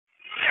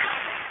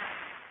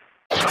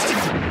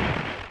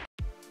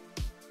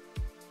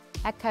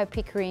Actco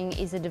Pickering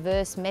is a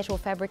diverse metal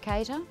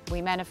fabricator.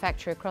 We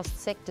manufacture across the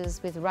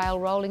sectors with rail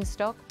rolling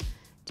stock,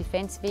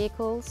 defence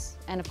vehicles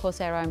and of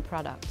course our own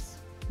products.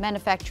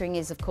 Manufacturing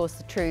is of course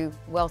the true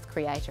wealth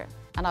creator,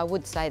 and I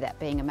would say that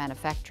being a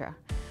manufacturer.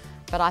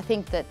 But I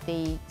think that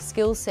the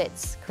skill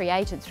sets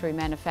created through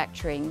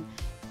manufacturing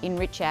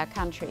enrich our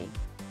country.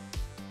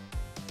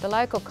 The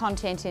local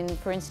content in,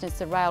 for instance,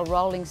 the rail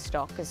rolling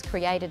stock has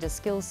created a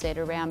skill set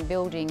around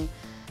building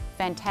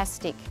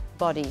fantastic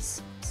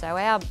bodies. So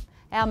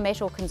our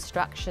metal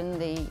construction,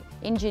 the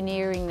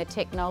engineering, the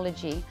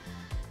technology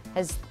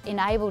has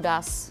enabled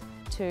us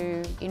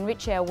to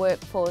enrich our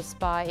workforce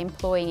by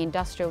employing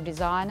industrial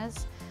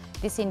designers.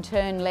 This in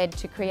turn led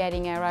to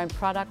creating our own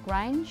product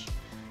range.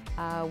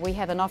 We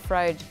have an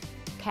off-road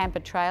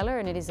camper trailer,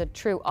 and it is a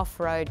true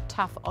off-road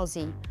tough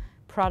Aussie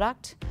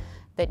product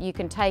that you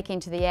can take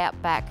into the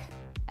outback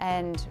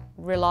and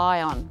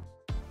rely on.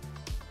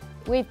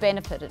 We've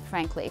benefited,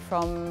 frankly,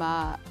 from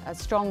a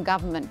strong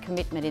government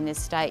commitment in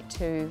this state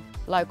to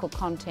local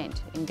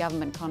content in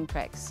government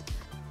contracts.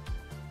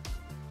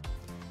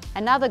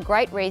 Another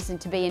great reason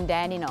to be in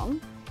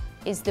Dandenong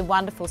is the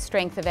wonderful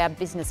strength of our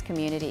business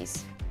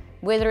communities.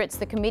 Whether it's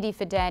the Committee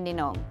for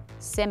Dandenong,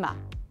 SEMA,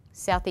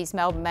 South East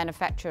Melbourne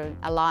Manufacturer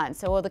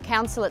Alliance, or the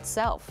Council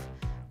itself,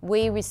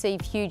 we receive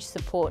huge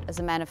support as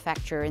a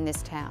manufacturer in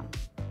this town.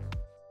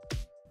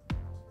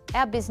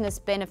 Our business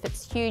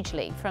benefits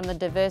hugely from the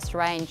diverse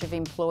range of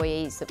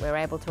employees that we're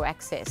able to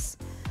access,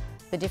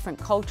 the different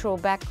cultural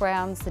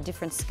backgrounds, the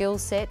different skill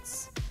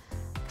sets.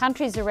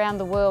 Countries around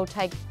the world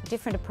take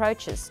different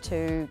approaches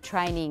to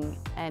training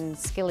and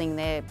skilling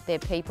their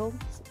people.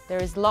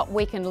 There is a lot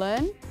we can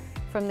learn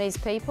from these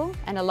people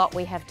and a lot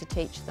we have to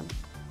teach them.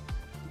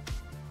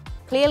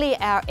 Clearly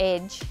our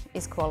edge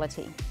is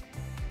quality.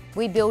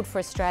 We build for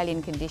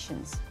Australian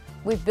conditions.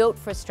 We've built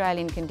for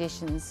Australian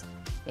conditions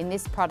in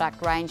this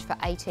product range for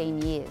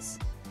 18 years.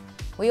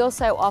 We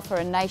also offer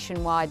a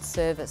nationwide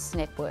service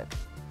network.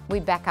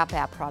 We back up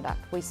our product,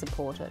 we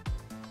support it.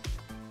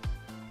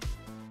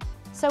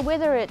 So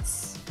whether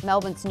it's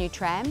Melbourne's new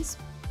trams,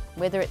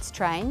 whether it's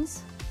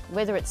trains,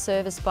 whether it's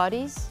service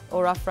bodies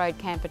or off-road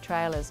camper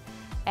trailers,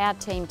 our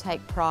team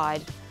take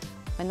pride.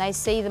 When they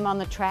see them on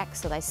the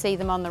tracks or they see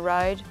them on the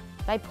road,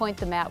 they point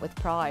them out with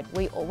pride.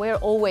 We're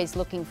always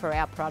looking for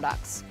our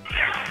products.